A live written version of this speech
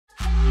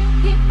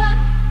up,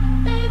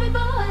 baby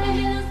boy, make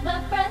me lose my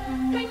breath.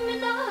 Bring me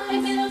down,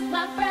 make me lose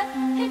my breath.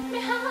 Hit me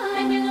hard,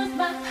 make me lose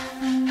my.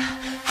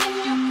 Can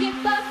you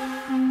keep up,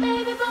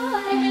 baby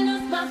boy, make me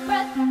lose my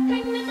breath.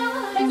 Bring me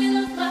down, make me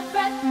lose my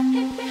breath.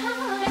 Hit me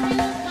hard, make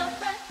me lose my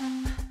breath.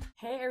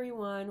 Hey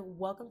everyone,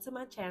 welcome to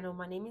my channel.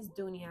 My name is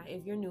Dunia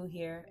if you're new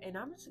here, and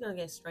I'm just gonna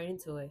get straight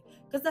into it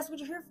because that's what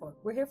you're here for.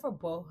 We're here for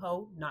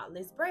boho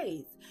knotless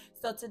braids.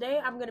 So today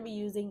I'm gonna be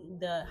using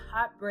the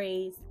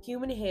Hotbraids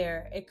human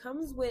hair. It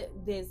comes with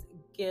this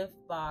gift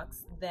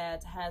box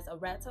that has a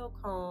rat tail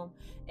comb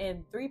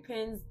and 3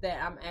 pins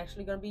that I'm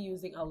actually going to be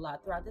using a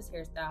lot throughout this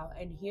hairstyle.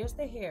 And here's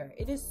the hair.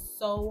 It is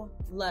so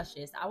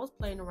luscious. I was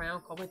playing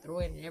around combing through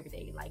it and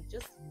everything, like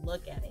just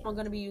look at it. I'm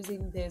going to be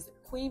using this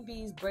Queen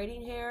Bee's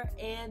braiding hair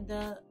and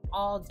the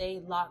all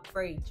day lock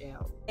braid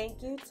gel.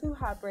 Thank you to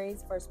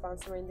Hotbraids for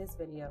sponsoring this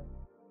video.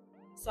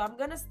 So I'm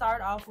going to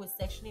start off with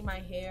sectioning my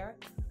hair.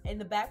 In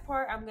the back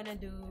part I'm going to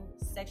do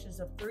sections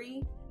of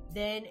 3.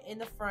 Then in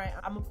the front,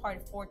 I'm gonna part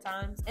it 4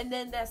 times. And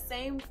then that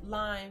same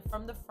line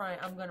from the front,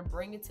 I'm gonna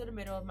bring it to the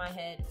middle of my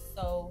head.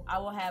 So I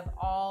will have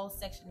all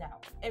sectioned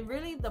out. And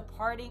really the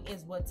parting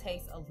is what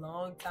takes a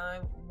long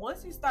time.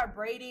 Once you start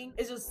braiding,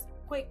 it's just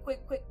quick.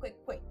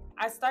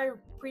 I started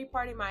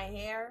pre-parting my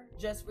hair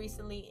just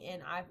recently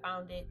and I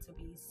found it to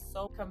be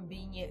so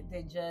convenient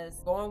than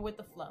just going with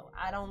the flow.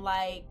 I don't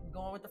like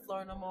going with the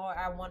flow no more.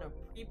 I wanna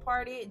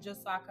pre-part it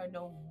just so I can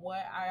know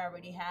what I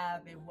already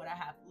have and what I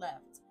have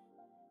left.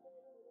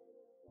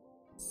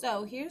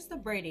 So here's the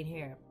braiding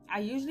hair. I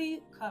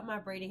usually cut my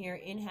braiding hair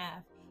in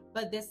half,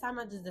 but this time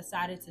I just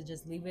decided to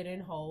just leave it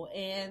in whole,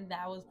 and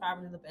that was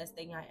probably the best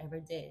thing I ever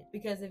did.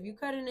 Because if you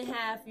cut it in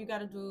half, you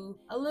gotta do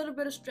a little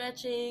bit of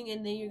stretching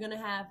and then you're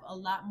gonna have a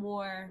lot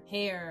more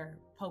hair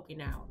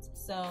poking out.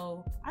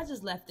 So I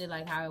just left it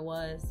like how it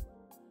was.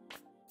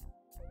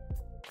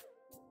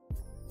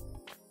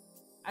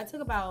 I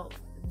took about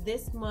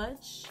this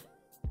much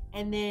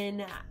and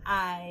then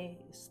I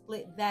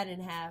split that in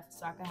half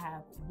so I could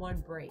have 1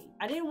 braid.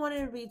 I didn't want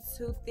it to be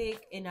too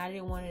thick and I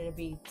didn't want it to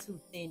be too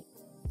thin.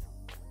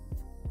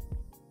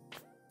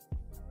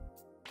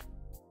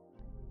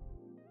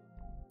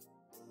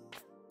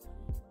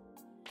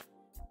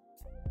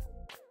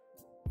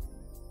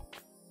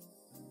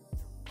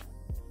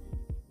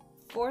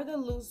 For the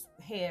loose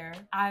hair,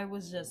 I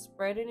was just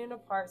spreading it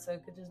apart so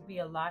it could just be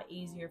a lot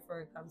easier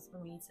for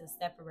me to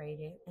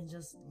separate it. And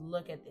just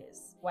look at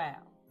this.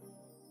 Wow.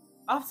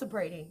 Off to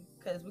braiding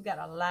because we got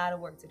a lot of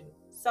work to do.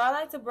 So I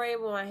like to braid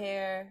with my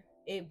hair,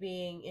 it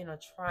being in a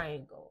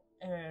triangle.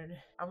 And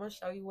I'm going to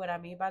show you what I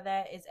mean by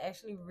that. It's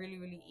actually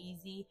really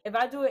easy. If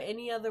I do it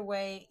any other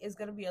way, it's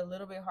going to be a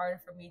little bit harder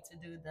for me to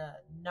do the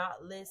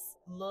knotless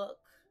look.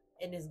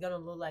 And it's going to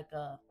look like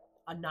a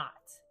knot.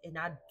 And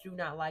I do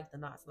not like the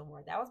knots no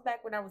more. That was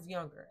back when I was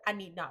younger. I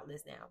need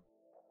knotless now.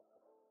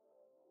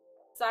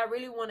 So I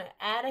really want to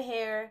add a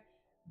hair,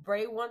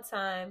 braid 1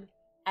 time,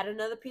 add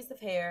another piece of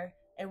hair.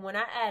 And when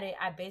I add it,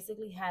 I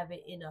basically have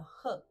it in a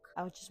hook.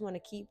 I just want to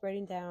keep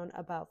braiding down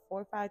about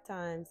 4 or 5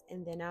 times,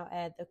 and then I'll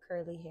add the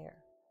curly hair.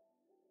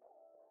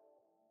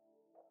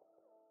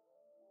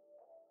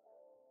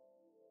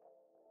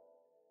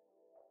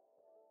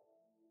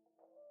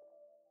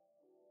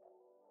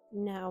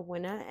 Now,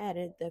 when I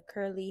added the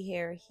curly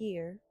hair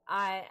here,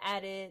 I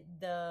added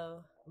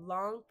the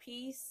long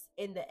piece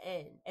in the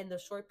end and the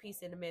short piece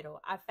in the middle.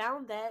 I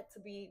found that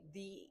to be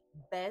the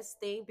best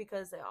thing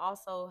because it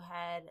also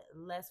had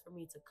less for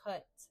me to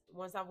cut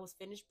once I was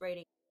finished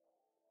braiding.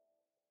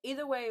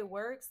 Either way it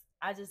works,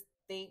 I just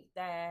think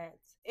that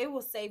it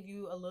will save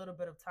you a little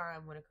bit of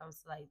time when it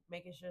comes to like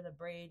making sure the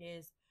braid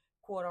is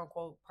quote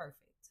unquote perfect.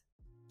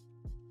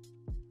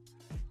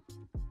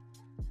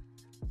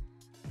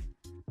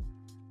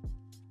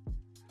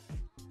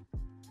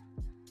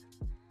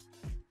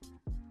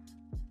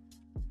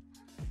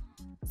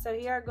 So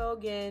here I go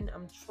again.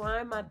 I'm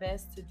trying my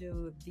best to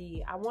do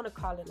I want to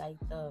call it like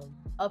the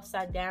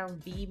upside down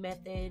V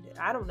method.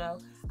 I don't know.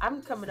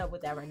 I'm coming up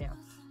with that right now.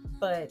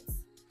 But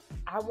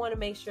I want to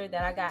make sure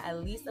that I got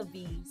at least a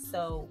V.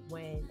 So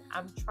when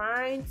I'm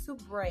trying to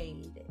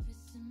braid,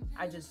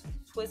 I just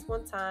twist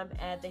 1 time,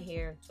 add the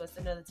hair, twist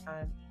another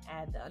time,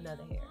 add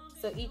another hair.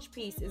 So each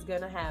piece is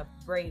going to have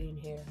braiding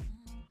hair.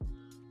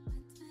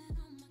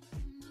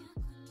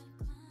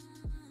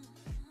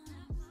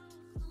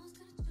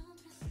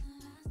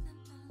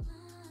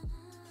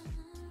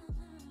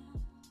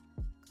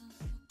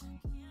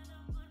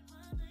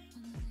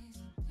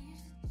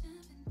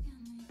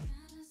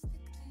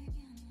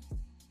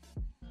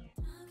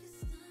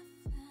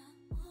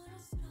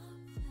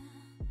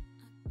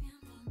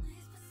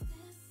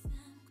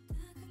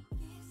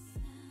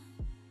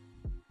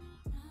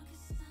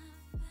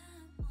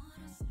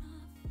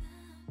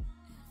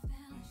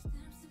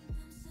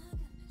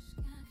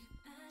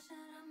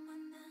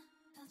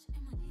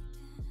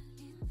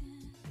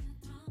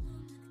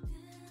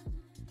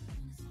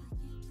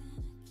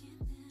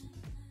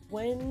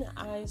 When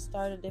I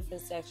start a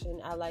different section,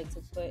 I like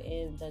to put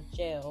in the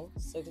gel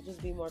so it could just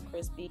be more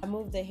crispy. I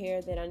moved the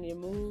hair that I need to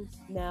move.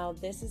 Now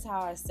this is how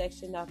I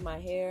sectioned off my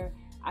hair.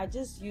 I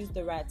just used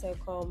the rat tail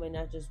comb and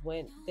I just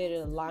did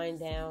a line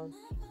down.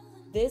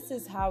 This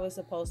is how it's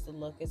supposed to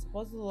look. It's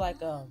supposed to look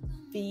like a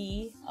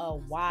V, a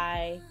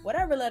Y,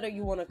 whatever letter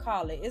you want to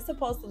call it. It's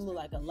supposed to look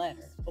like a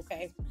letter,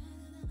 okay?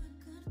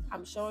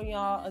 I'm showing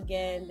y'all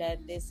again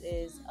that this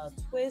is a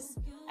twist,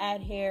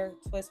 add hair,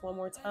 twist one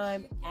more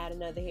time, add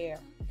another hair.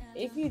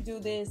 If you do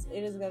this,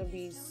 it is going to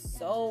be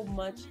so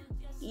much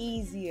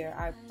easier,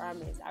 I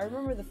promise. I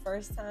remember the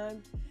first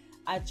time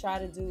I tried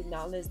to do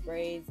knotless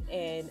braids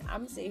and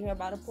I'm sitting here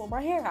about to pull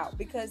my hair out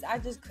because I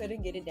just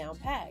couldn't get it down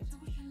packed.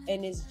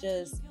 And it's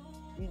just,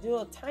 you do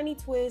a tiny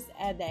twist,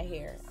 add that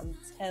hair. I'm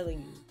telling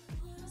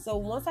you. So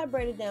once I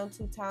braided down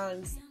 2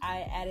 times,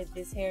 I added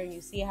this hair, and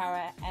you see how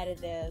I added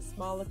the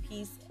smaller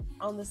piece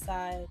on the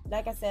side.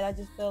 Like I said, I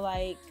just feel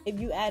like if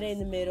you add it in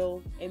the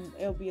middle,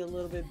 it'll be a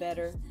little bit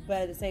better,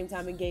 but at the same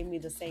time, it gave me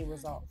the same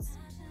results.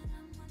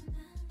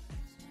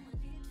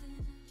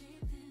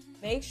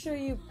 Make sure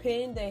you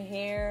pin the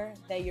hair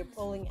that you're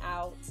pulling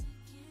out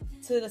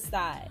to the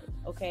side,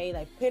 okay?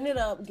 Like pin it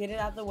up, get it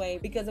out the way,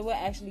 because it will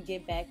actually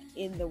get back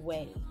in the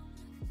way.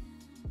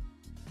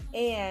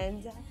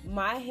 And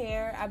my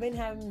hair, I've been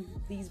having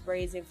these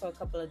braids in for a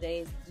couple of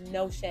days,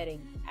 no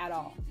shedding at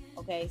all,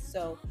 okay?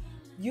 So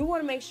you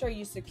want to make sure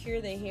you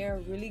secure the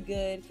hair really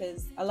good,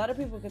 because a lot of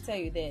people can tell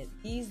you that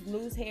these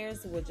loose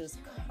hairs will just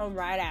come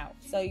right out.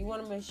 So you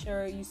want to make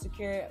sure you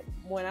secure it.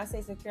 When I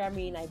say secure, I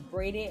mean like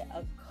braid it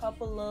a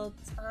couple of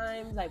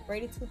times, like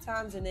braid it 2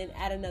 times and then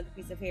add another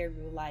piece of hair if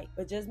you like.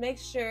 But just make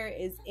sure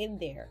it's in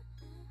there.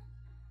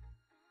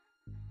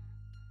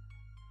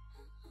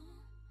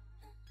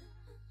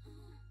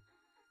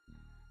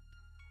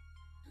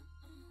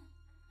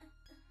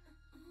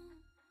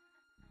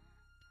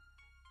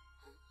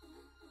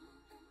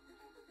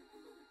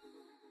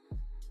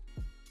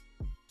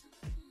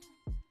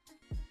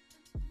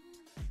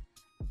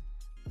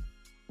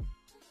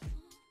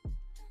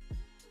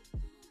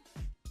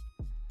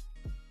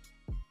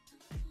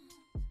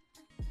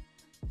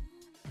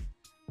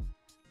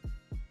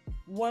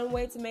 One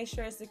way to make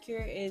sure it's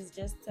secure is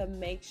just to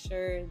make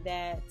sure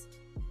that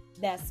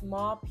that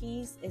small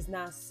piece is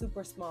not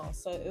super small,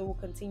 so it will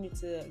continue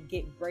to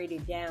get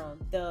braided down,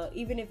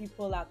 even if you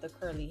pull out the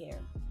curly hair.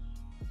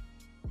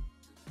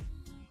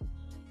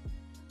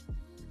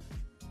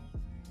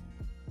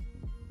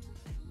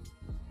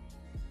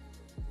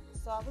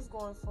 So I was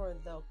going for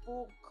the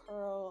full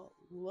curl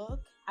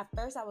look. At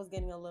first I was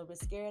getting a little bit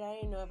scared. I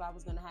didn't know if I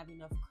was gonna have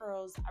enough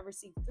curls. I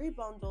received 3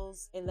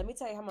 bundles, and let me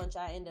tell you how much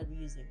I ended up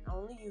using. I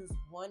only used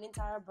 1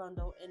 entire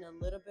bundle and a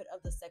little bit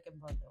of the second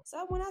bundle.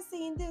 So when I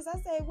seen this, I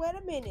said, wait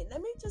a minute,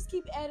 let me just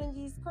keep adding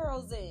these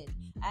curls in.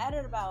 I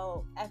added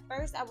at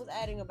first I was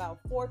adding about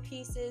 4 to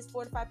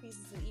 5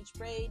 pieces in each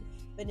braid,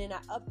 but then I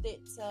upped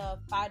it to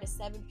 5 to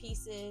 7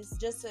 pieces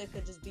just so it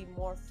could just be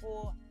more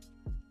full.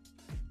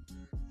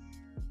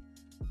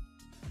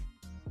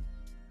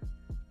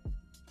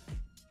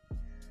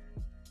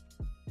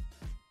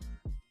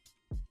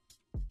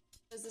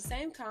 It's the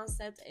same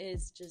concept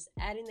as just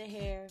adding the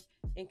hair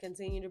and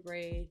continue to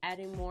braid,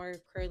 adding more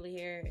curly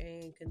hair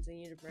and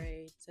continue to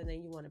braid. So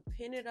then you want to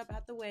pin it up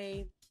out the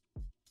way.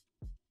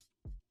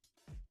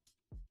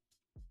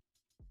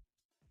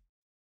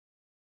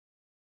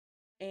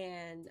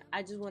 And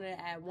I just wanted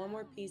to add 1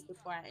 more piece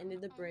before I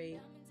ended the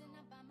braid.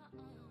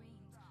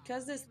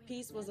 Because this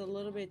piece was a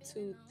little bit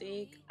too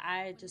thick,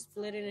 I just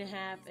split it in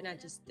half and I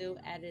just still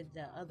added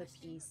the other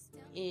piece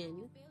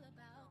in.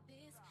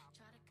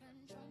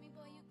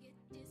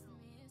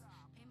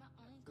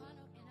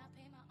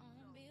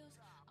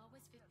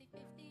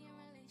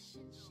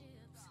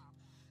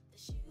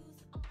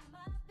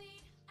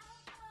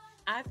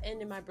 I've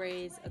ended my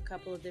braids a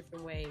couple of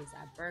different ways.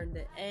 I burned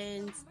the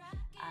ends,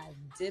 I've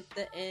dipped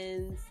the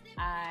ends,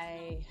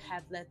 I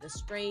have left it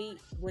straight.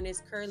 When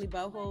it's curly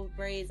boho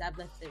braids, I've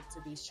left it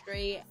to be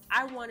straight.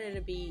 I wanted it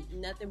to be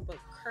nothing but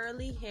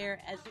curly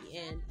hair at the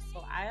end. So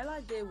all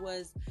I did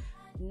was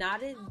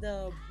knotted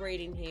the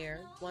braiding hair.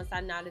 Once I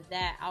knotted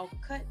that, I'll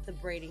cut the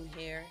braiding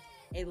hair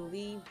and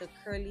leave the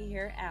curly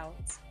hair out.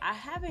 I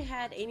haven't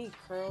had any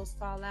curls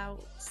fall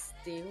out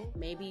still.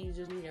 Maybe you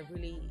just need to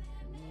really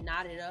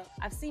knot it up.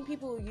 I've seen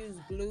people who use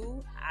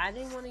glue. I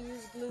didn't want to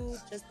use glue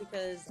just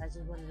because I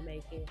just wanted to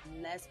make it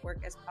less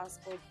work as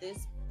possible.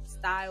 This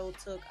style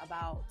took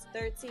about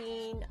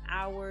 14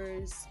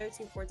 hours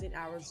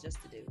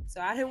just to do.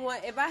 So I didn't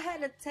want, if I had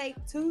to take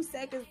 2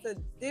 seconds to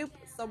dip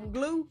some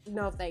glue,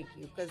 no thank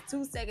you, because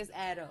 2 seconds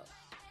add up.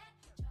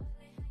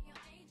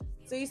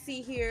 So you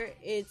see here,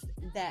 it's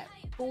that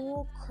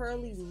full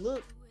curly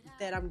look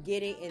that I'm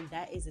getting, and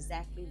that is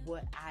exactly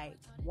what I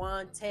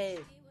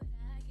wanted.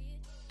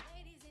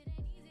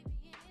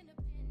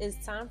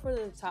 It's time for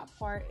the top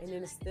part, and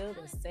then it's still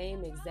the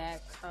same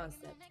exact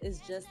concept. It's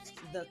just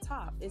the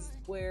top. It's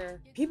where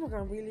people are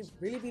gonna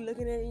really be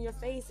looking at it in your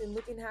face and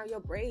looking how your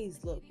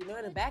braids look. You know,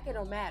 in the back it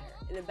don't matter.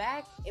 In the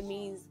back, it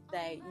means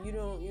that you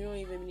don't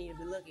even need to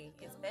be looking,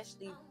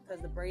 especially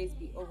because the braids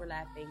be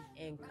overlapping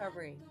and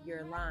covering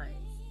your lines.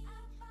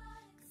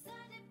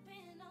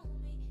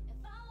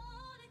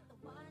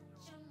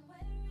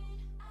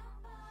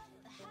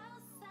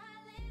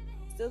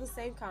 still the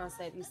same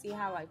concept. You see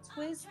how I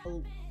twist,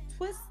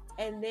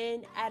 and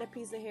then add a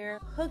piece of hair,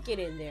 hook it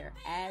in there,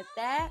 add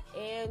that,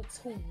 and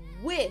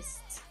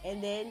twist,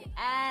 and then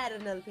add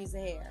another piece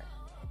of hair.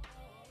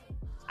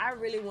 I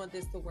really want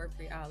this to work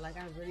for y'all, like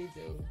I really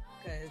do,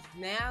 because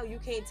now you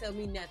can't tell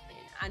me nothing.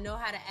 I know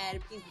how to add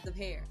pieces of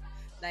hair.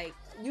 Like,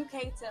 you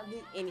can't tell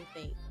me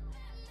anything.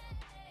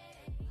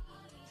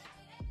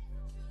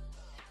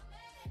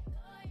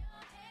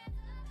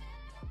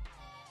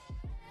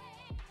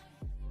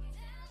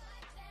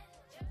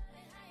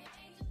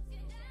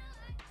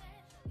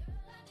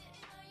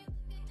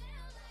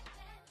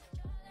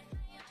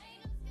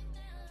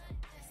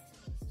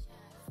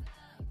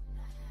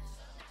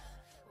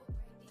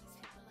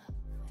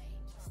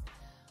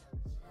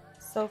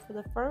 So for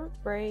the front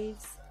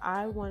braids,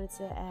 I wanted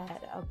to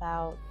add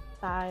about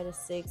 5 to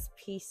 6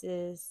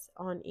 pieces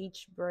on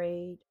each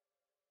braid.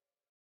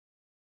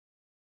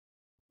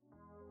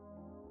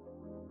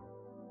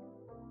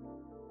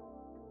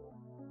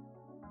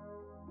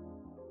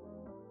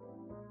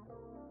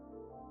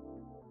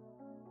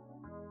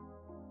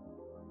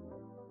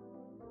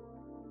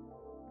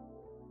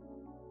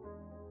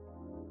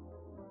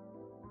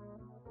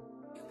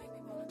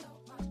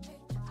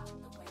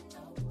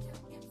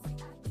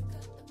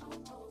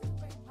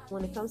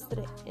 When it comes to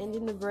the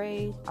ending the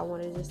braid, I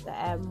wanted just to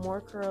add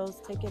more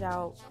curls, take it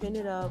out, pin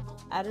it up,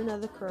 add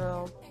another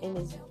curl, and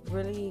it's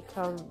really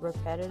become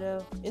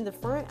repetitive. In the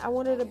front, I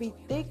wanted it to be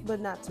thick, but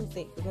not too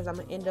thick, because I'm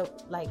gonna end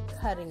up like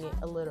cutting it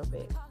a little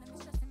bit.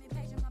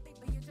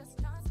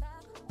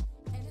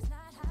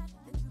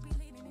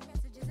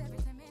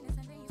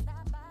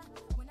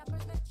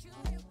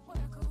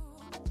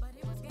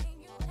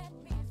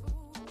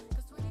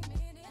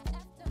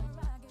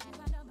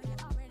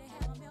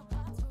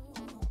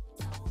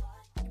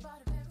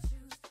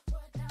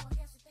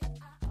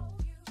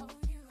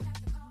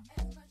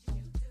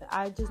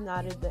 I just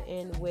knotted the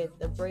end with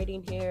the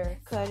braiding hair,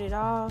 cut it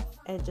off,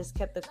 and just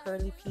kept the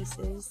curly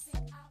pieces.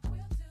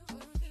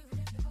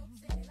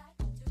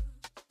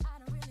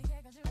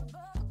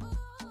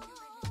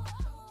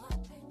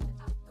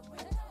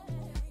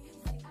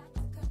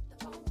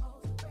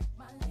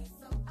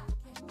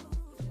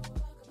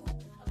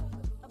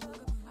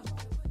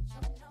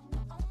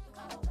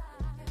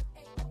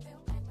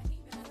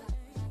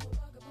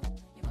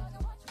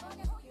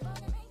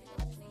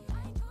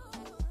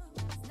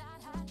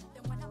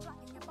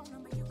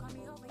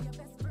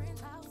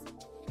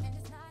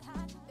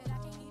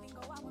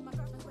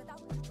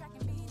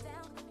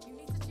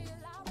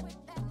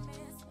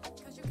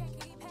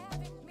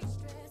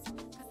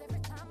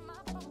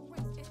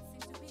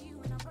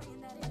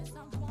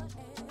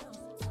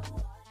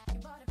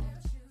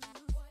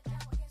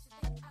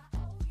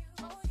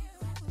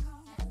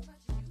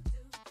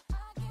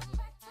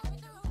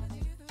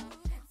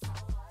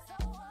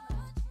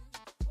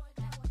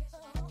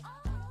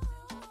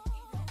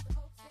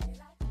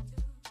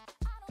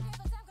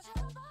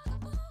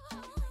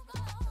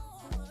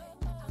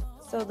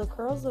 So the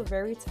curls are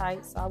very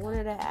tight, so I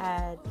wanted to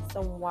add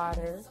some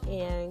water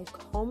and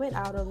comb it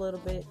out a little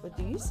bit. But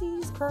do you see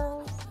these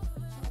curls?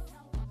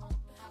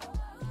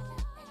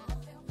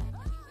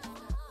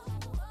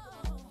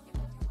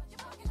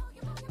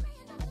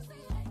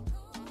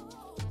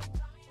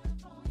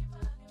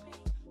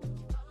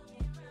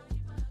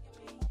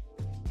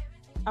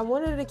 I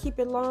wanted to keep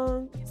it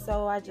long,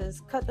 so I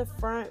just cut the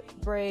front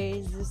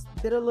braids, just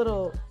did a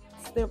little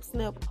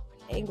snip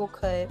angle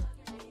cut.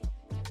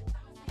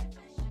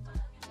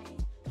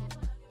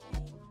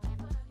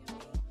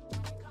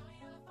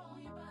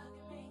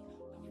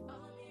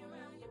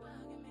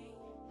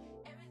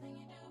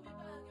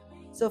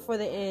 So for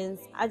the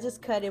ends, I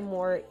just cut it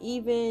more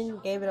even,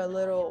 gave it a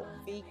little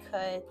V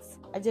cut.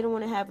 I didn't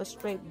want to have a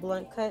straight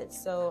blunt cut,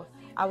 so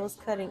I was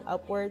cutting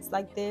upwards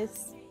like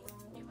this.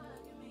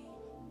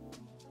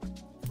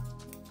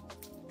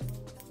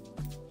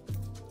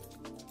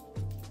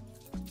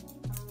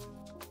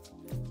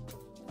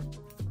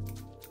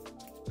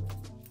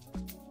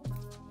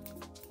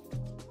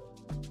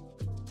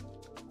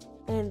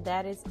 And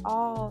that is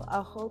all.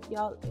 I hope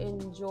y'all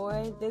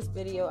enjoyed this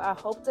video. I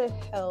hope to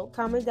help.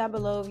 Comment down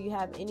below if you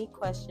have any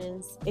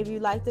questions. If you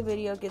liked the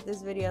video, give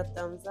this video a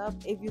thumbs up.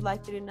 If you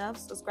liked it enough,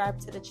 subscribe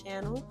to the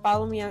channel.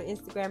 Follow me on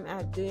Instagram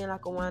at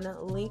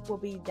doinglikeawana. Link will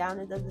be down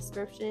in the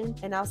description.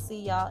 And I'll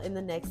see y'all in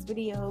the next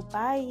video.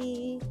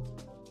 Bye.